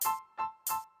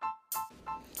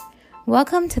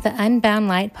Welcome to the Unbound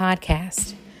Light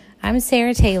podcast. I'm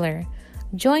Sarah Taylor.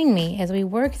 Join me as we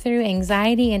work through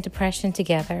anxiety and depression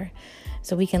together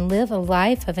so we can live a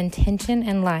life of intention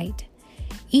and light.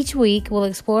 Each week, we'll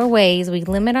explore ways we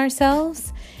limit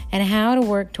ourselves and how to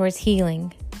work towards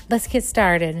healing. Let's get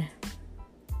started.